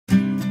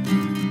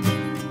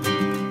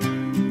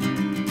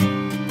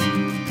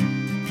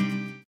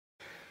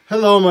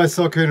Hello, my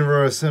soccer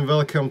universe, and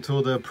welcome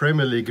to the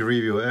Premier League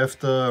review.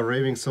 After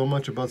raving so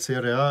much about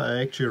Serie A,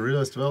 I actually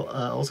realized,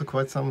 also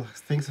quite some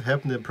things have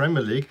happened in the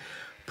Premier League.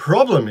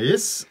 Problem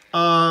is,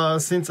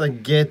 since I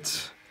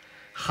get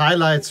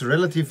highlights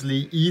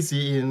relatively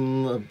easy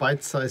in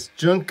bite-sized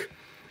chunk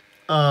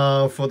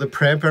for the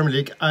Premier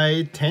League,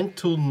 I tend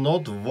to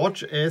not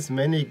watch as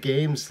many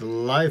games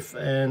live,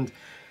 and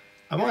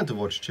I wanted to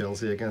watch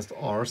Chelsea against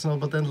Arsenal,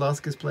 but then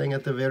Lask is playing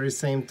at the very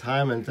same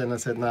time, and then I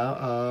said,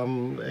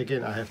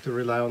 again, I have to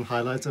rely on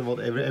highlights and what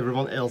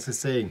everyone else is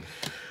saying.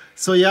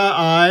 So yeah,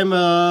 I'm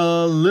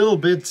a little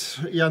bit,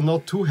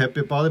 not too happy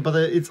about it, but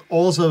it's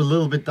also a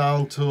little bit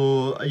down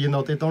to,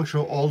 they don't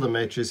show all the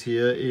matches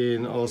here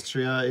in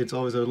Austria. It's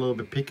always a little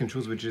bit pick and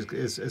choose, which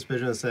is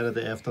especially on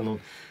Saturday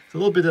afternoon. It's a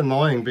little bit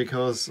annoying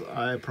because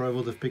I probably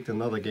would have picked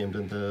another game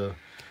than the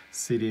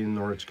City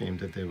Norwich game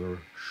that they were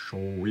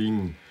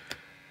showing.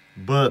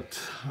 But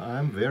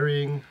I'm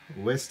wearing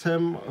West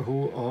Ham,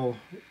 who are,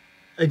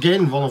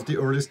 again, one of the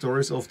early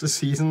stories of the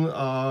season,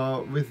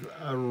 with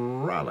a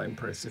rather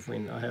impressive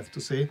win, I have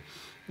to say.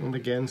 And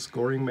again,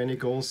 scoring many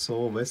goals.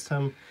 So West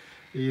Ham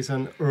is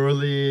an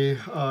early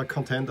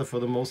contender for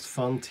the most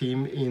fun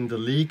team in the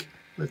league.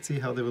 Let's see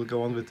how they will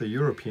go on with the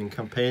European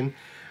campaign.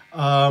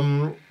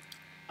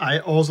 I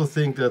also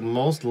think that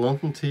most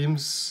London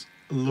teams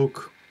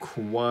look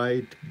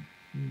quite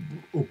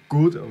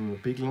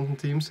good, big London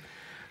teams.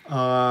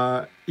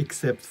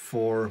 Except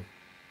for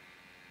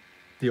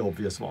the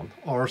obvious one,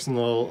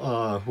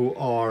 Arsenal, who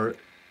are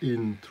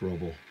in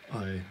trouble,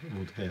 I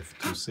would have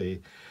to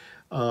say.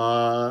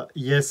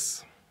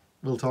 Yes,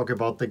 we'll talk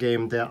about the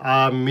game. There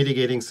are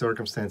mitigating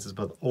circumstances,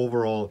 but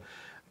overall,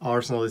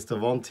 Arsenal is the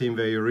one team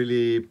where you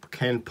really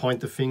can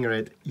point the finger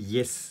at,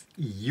 yes,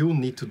 you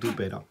need to do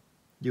better.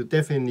 You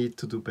definitely need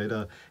to do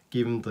better,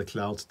 given the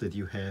clout that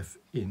you have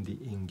in the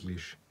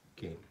English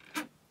game.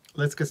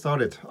 Let's get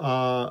started.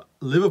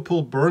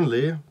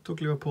 Liverpool-Burnley.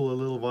 Took Liverpool a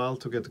little while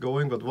to get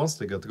going, but once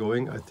they got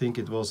going, I think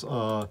it was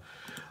a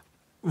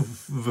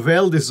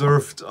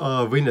well-deserved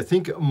win. I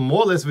think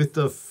more or less with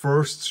the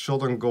first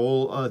shot on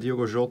goal,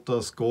 Diogo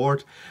Jota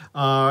scored.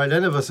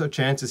 Then there was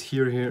chances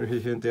here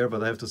and there,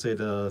 but I have to say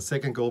the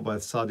second goal by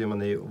Sadio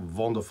Mane,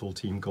 wonderful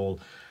team goal.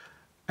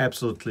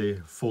 Absolutely,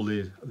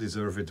 fully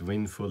deserved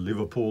win for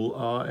Liverpool.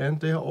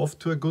 And they are off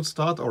to a good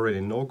start already.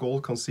 No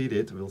goal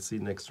conceded. We'll see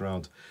next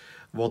round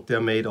what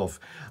they're made of.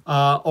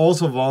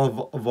 Also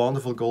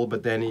wonderful goal by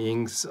Danny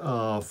Ings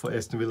for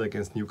Aston Villa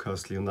against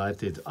Newcastle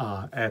United.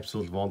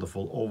 Absolute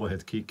wonderful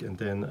overhead kick, and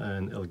then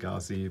an El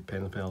Ghazi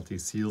penalty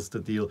seals the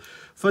deal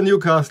for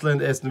Newcastle,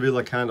 and Aston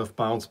Villa kind of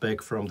bounce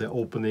back from the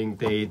opening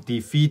day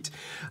defeat.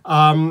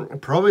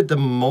 Probably the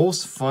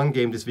most fun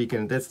game this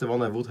weekend, and that's the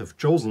one I would have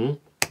chosen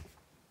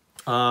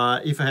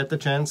if I had the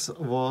chance,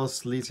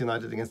 was Leeds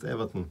United against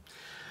Everton.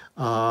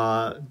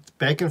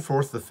 Back and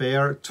forth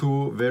affair,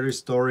 two very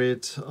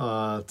storied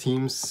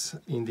teams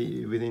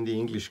within the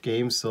English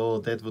game, so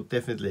that would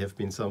definitely have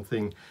been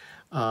something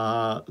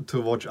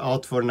to watch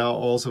out for now,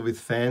 also with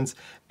fans.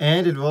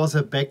 And it was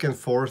a back and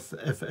forth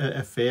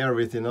affair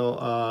with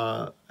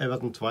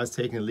Everton twice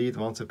taking a lead,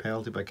 once a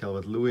penalty by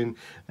Calvert-Lewin,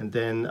 and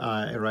then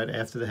right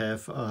after the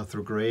half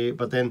through Gray.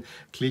 But then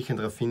Klich and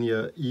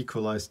Rafinha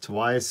equalized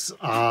twice,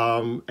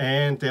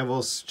 and there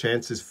was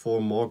chances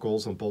for more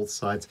goals on both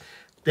sides.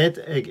 That,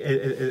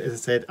 as I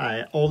said,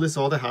 I only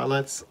saw the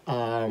highlights.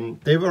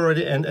 They were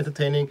already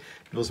entertaining.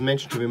 It was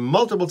mentioned to me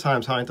multiple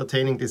times how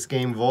entertaining this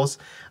game was,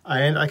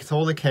 and I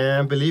totally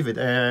can't believe it.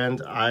 And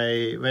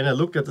when I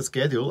looked at the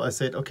schedule, I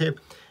said, okay,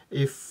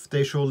 if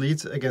they show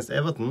Leeds against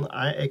Everton,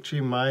 I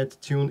actually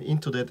might tune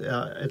into that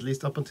at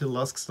least up until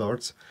Lask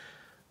starts.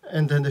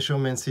 And then they show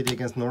Man City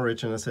against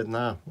Norwich, and I said,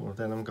 nah, well,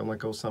 then I'm gonna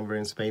go somewhere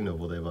in Spain or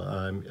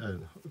whatever.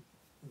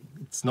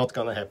 It's not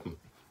gonna happen.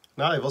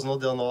 No, it was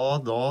not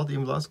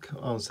in Lask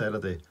on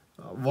Saturday.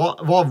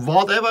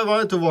 Whatever I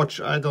wanted to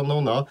watch, I don't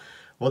know now.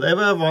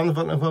 Whatever I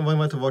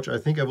wanted to watch, I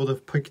think I would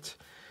have picked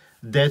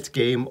that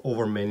game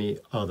over many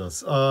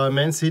others.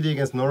 Man City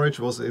against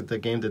Norwich was the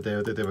game that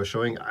they were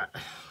showing.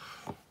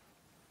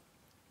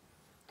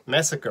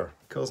 Massacre,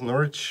 because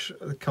Norwich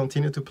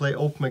continued to play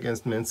open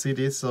against Man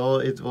City, so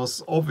it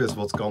was obvious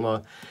what's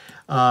going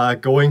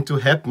to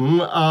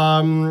happen.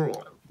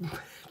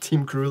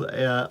 Team Krul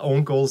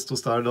own goals to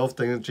start off.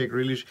 Then Jack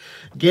Grealish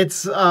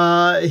gets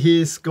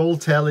his goal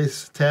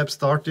tab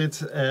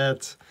started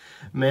at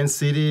Man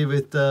City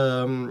with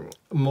the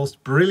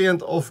most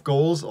brilliant of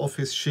goals of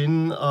his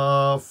shin,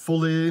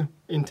 fully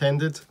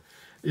intended.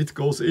 It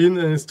goes in,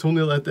 and it's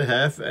 2-0 at the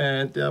half,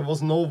 and there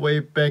was no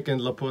way back,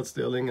 and Laporte,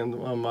 Sterling and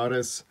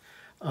Mahrez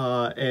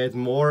add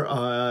more.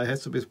 It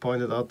has to be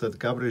pointed out that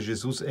Gabriel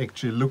Jesus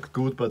actually looked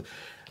good, but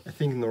I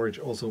think Norwich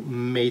also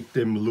made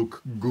them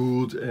look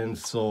good, and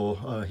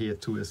so he had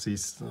 2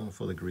 assists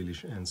for the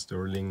Grealish and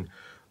Sterling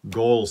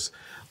goals.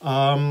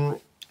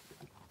 What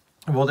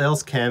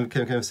else can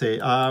I say?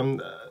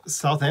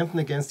 Southampton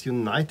against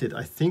United,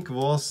 I think,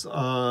 was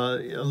a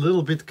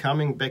little bit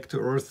coming back to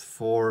earth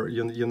for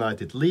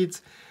United.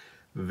 Leeds,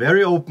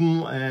 very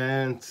open,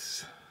 and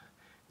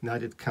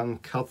United can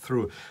cut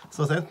through.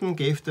 Southampton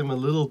gave them a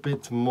little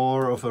bit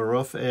more of a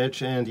rough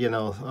edge, and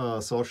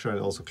Solskjaer and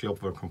also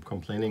Klopp were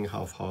complaining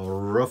how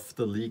rough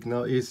the league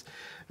now is.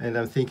 And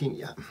I'm thinking,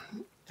 yeah,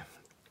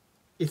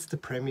 it's the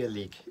Premier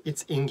League,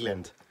 it's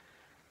England.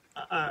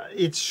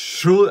 It's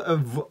true,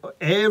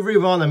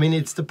 everyone, I mean,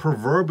 it's the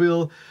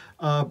proverbial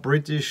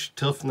British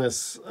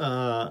toughness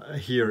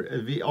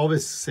here. We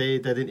always say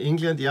that in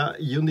England, yeah,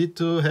 you need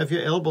to have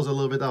your elbows a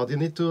little bit out. You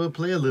need to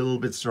play a little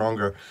bit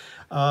stronger.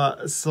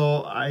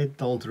 So I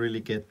don't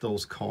really get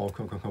those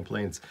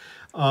complaints.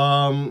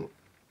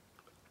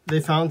 They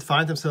find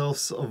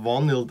themselves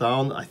 1-0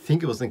 down. I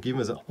think it was then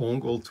given as an own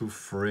goal to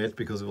Fred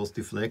because it was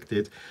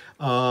deflected.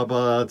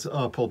 But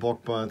Paul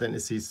Pogba then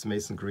assists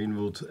Mason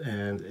Greenwood,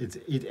 and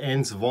it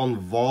ends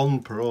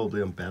 1-1,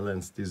 probably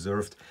unbalanced,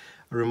 deserved.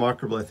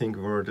 Remarkable, I think,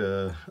 were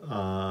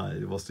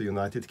it was the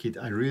United kit.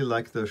 I really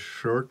like the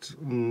shirt.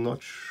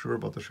 Not sure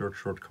about the shirt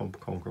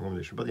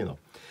combination, but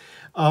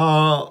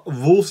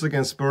Wolves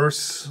against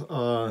Spurs.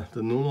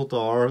 The Nuno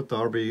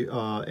derby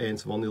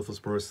ends 1-0 for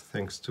Spurs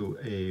thanks to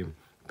a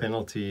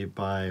penalty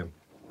by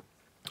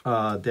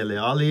Dele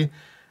Alli,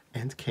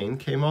 and Kane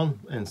came on,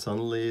 and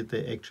suddenly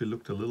they actually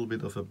looked a little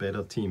bit of a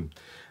better team.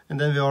 And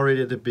then we're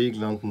already at the big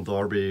London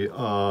derby.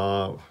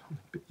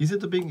 Is it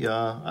the big?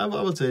 Yeah, I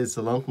would say it's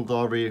the London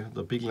derby,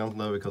 the big London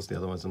derby, because the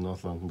other one's the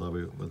North London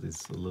derby, but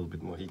it's a little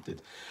bit more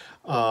heated.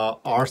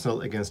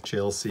 Arsenal against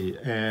Chelsea,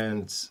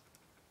 and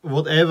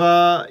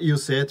whatever you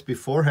said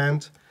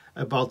beforehand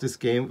about this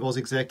game was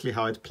exactly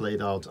how it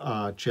played out.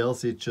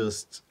 Chelsea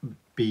just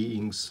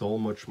being so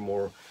much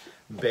more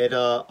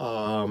better,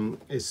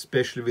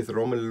 especially with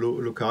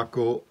Romelu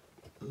Lukaku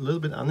a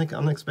little bit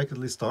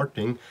unexpectedly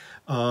starting.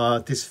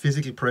 This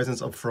physical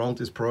presence up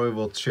front is probably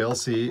what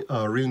Chelsea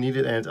really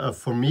needed, and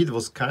for me it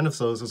was kind of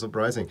so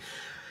surprising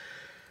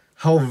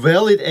how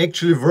well it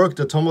actually worked.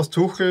 Thomas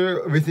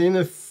Tuchel, within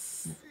a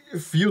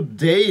few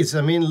days,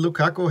 I mean,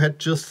 Lukaku had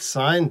just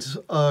signed,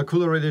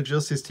 could already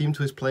adjust his team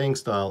to his playing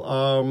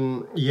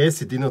style.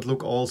 Yes, it did not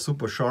look all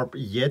super sharp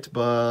yet,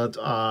 but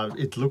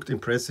it looked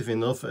impressive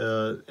enough,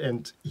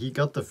 and he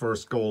got the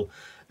first goal,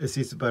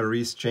 assisted by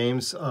Reece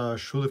James.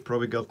 Should have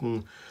probably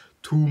gotten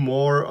two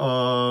more,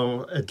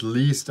 at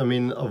least. I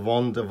mean,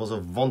 there was a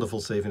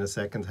wonderful save in the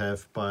second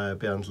half by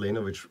Bernd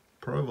Leno, which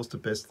probably was the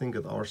best thing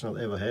that Arsenal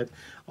ever had.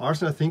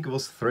 Arsenal, I think,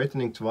 was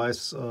threatening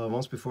twice,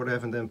 once before the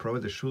half, and then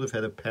probably they should have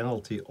had a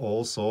penalty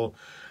also.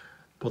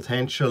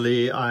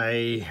 Potentially,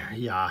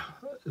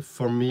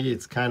 for me,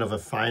 it's kind of a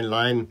fine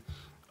line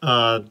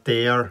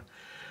there.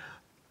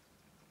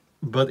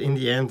 But in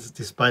the end,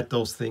 despite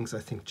those things, I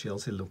think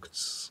Chelsea looked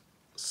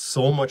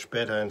so much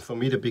better. And for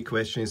me, the big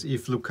question is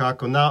if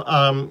Lukaku... Now,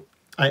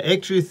 I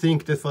actually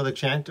think that for the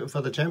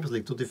Champions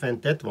League, to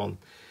defend that one,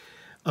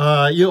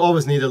 you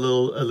always need a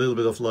little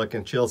bit of luck,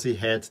 and Chelsea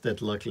had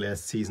that luck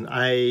last season.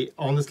 I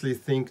honestly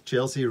think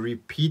Chelsea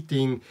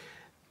repeating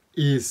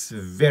is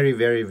very,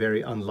 very,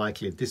 very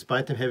unlikely,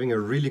 despite them having a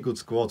really good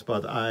squad.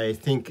 But I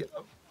think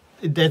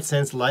in that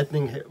sense,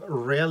 lightning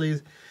rarely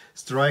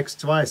strikes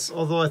twice,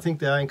 although I think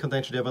they are in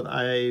contention there, but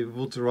I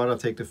would rather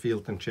take the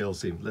field than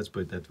Chelsea. Let's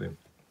put it that way.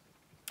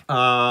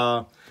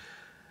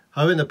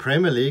 However, in the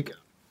Premier League,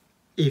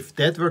 if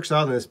that works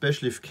out, and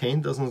especially if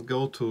Kane doesn't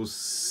go to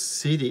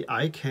City,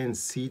 I can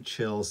see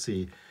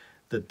Chelsea,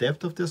 the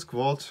depth of their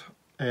squad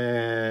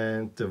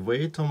and the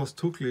way Thomas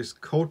Tuchel is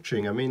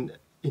coaching. I mean,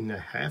 in a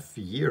half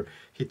year,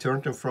 he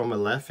turned them from a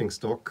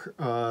laughingstock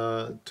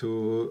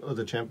to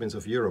the champions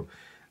of Europe.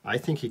 I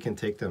think he can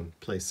take them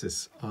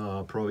places,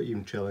 probably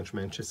even challenge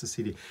Manchester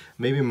City,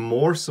 maybe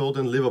more so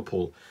than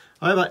Liverpool.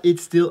 However,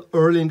 it's still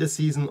early in the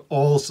season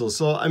also.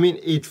 So, I mean,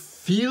 it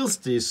feels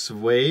this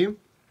way.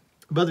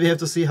 But we have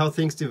to see how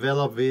things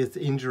develop with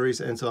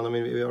injuries and so on. I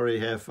mean, we already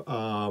have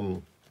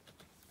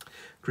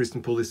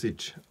Christian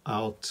Pulisic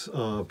out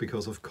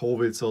because of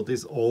COVID. So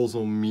this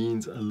also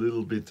means a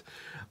little bit,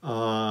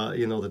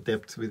 the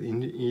depth with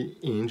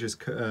injuries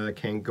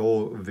can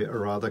go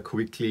rather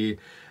quickly.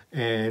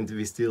 And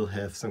we still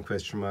have some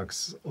question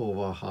marks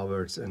over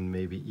Havertz and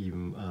maybe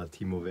even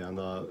Timo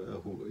Werner.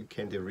 Who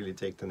can they really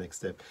take the next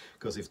step?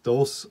 Because if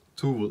those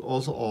two will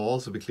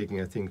also be clicking,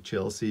 I think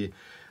Chelsea...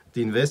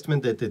 The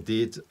investment that they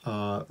did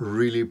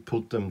really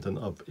put them then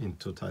up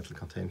into title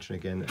contention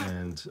again,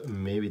 and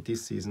maybe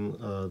this season,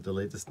 the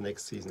latest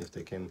next season, if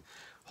they can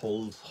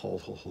hold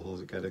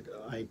together,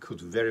 I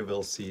could very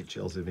well see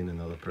Chelsea win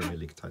another Premier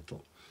League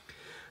title.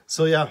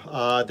 So yeah,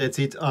 that's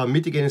it.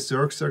 Mitigating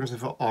circumstances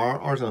for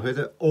Arsenal.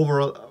 Had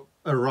overall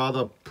a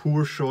rather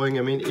poor showing.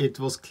 I mean,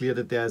 it was clear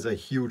that there's a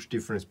huge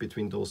difference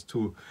between those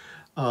two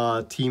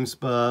teams,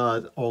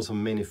 but also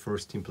many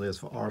first-team players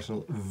for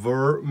Arsenal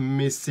were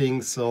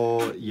missing.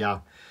 So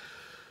yeah,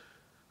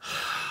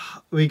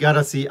 we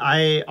gotta see.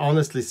 I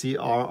honestly see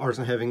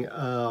Arsenal having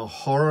a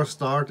horror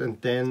start,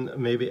 and then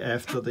maybe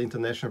after the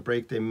international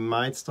break they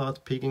might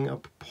start picking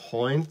up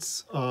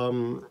points.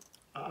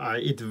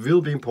 It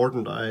will be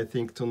important, I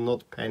think, to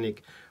not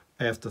panic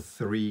after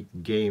 3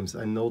 games.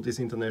 I know this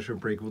international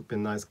break would be a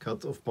nice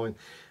cut-off point.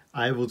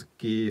 I would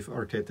give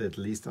Arteta at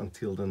least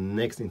until the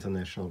next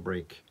international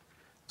break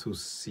to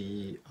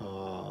see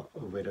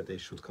whether they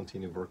should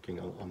continue working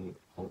on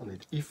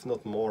it. If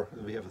not more,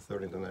 we have a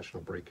third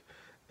international break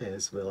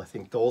as well. I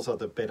think those are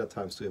the better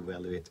times to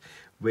evaluate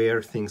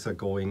where things are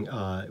going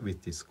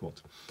with this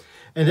squad.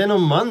 And then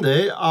on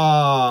Monday,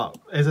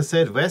 as I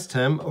said, West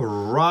Ham,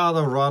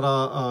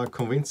 rather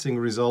convincing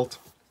result.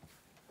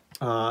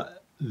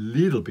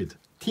 Little bit,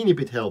 teeny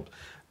bit helped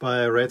by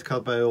a red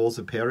card by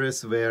Jose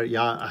Perez, where,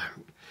 yeah,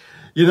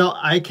 you know,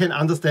 I can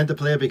understand the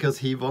player because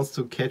he wants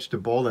to catch the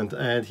ball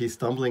and he's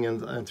stumbling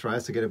and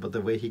tries to get it, but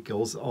the way he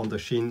goes on the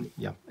shin,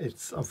 yeah,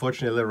 it's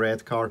unfortunately a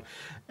red card.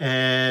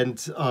 And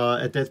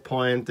at that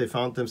point, they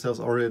found themselves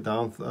already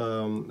down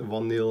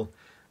 1-0.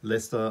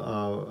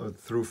 Leicester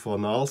through for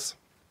Nals.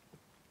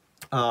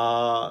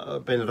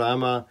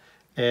 Benrahma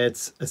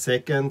adds a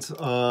second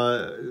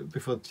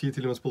before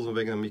Tielemans pulls him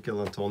back, and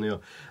Mikel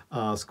Antonio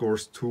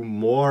scores 2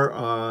 more,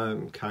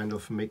 kind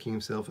of making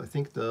himself, I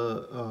think,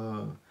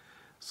 the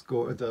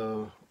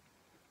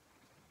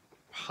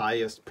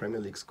highest Premier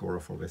League scorer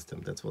for West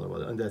Ham. That's what I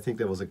was. And I think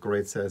there was a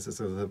great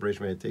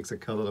celebration where he takes a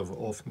collar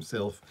off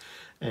himself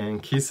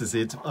and kisses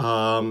it.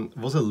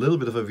 Was a little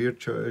bit of a weird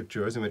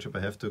jersey matchup. I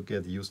have to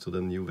get used to the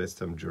new West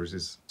Ham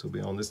jerseys, to be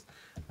honest.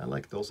 I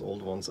like those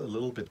old ones a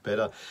little bit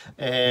better.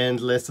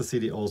 And Leicester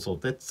City also.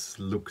 That's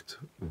looked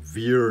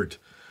weird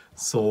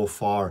so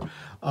far.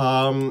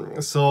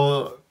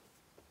 So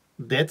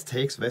that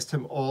takes West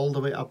Ham all the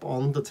way up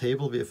on the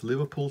table. We have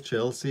Liverpool,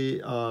 Chelsea,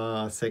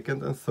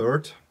 second and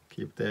third.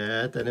 Keep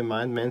that in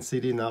mind. Man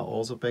City now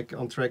also back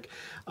on track.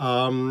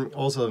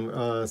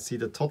 Also see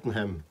that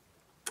Tottenham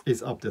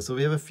is up there. So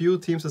we have a few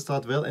teams that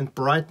start well, and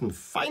Brighton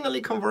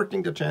finally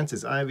converting the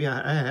chances. I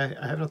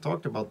have not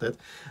talked about that,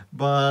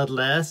 but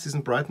last season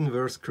Brighton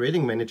were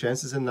creating many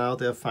chances, and now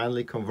they're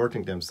finally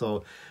converting them.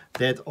 So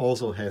that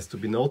also has to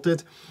be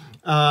noted.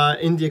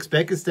 In the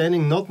expected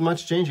standing, not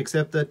much change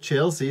except that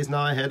Chelsea is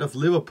now ahead of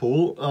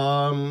Liverpool.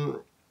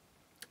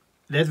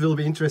 That will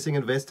be interesting,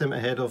 and West Ham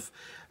ahead of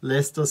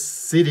Leicester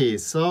City.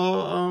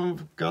 So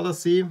gotta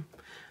see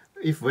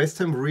if West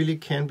Ham really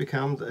can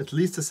become at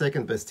least the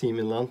second best team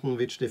in London,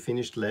 which they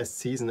finished last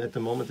season. At the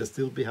moment, they're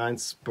still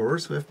behind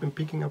Spurs, who have been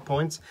picking up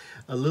points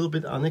a little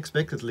bit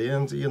unexpectedly.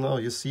 And you know,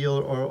 you see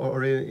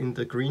already in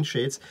the green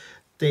shades,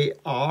 they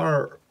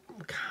are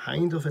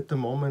kind of at the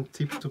moment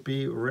tipped to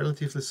be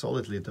relatively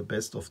solidly the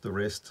best of the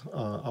rest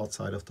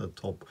outside of the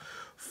top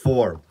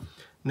 4.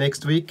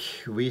 Next week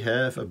we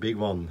have a big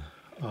one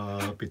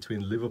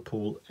between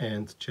Liverpool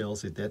and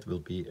Chelsea. That will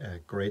be a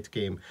great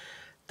game.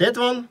 That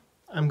one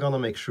I'm gonna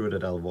make sure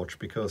that I'll watch,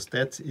 because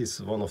that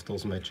is one of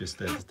those matches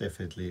that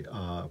definitely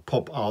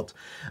pop out.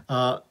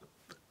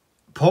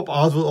 Pop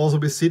out will also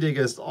be City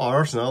against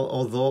Arsenal,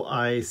 although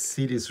I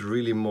see this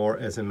really more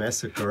as a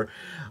massacre.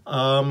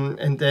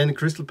 And then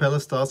Crystal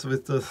Palace starts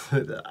with the,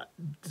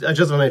 I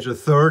just want to mention, the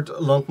third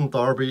London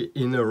derby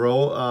in a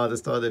row. They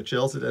started at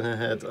Chelsea, then I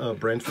had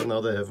Brentford,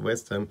 now they have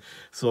West Ham.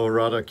 So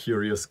rather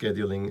curious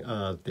scheduling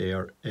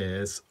there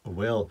as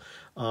well.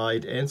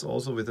 It ends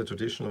also with a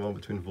traditional one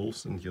between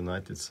Wolves and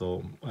United.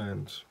 So,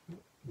 and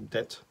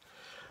that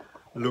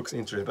looks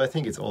interesting. But I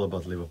think it's all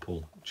about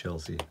Liverpool,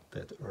 Chelsea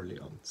that early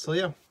on. So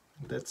yeah.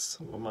 That's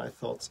my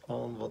thoughts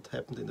on what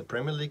happened in the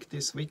Premier League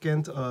this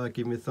weekend.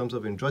 Give me a thumbs up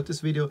if you enjoyed this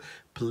video.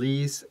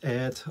 Please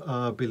add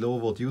below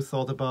what you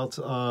thought about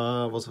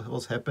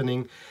what's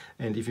happening.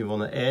 And if you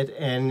want to add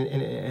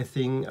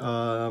anything,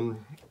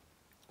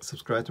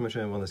 subscribe to my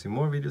channel if you want to see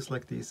more videos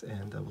like this.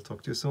 And I will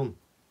talk to you soon.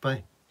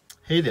 Bye.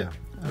 Hey there,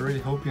 I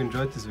really hope you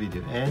enjoyed this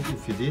video. And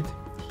if you did,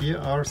 here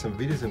are some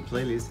videos and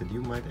playlists that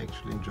you might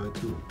actually enjoy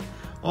too.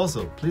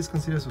 Also, please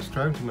consider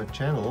subscribing to my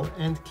channel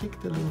and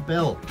click the little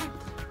bell.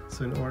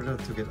 So in order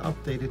to get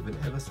updated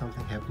whenever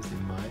something happens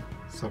in my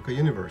soccer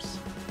universe.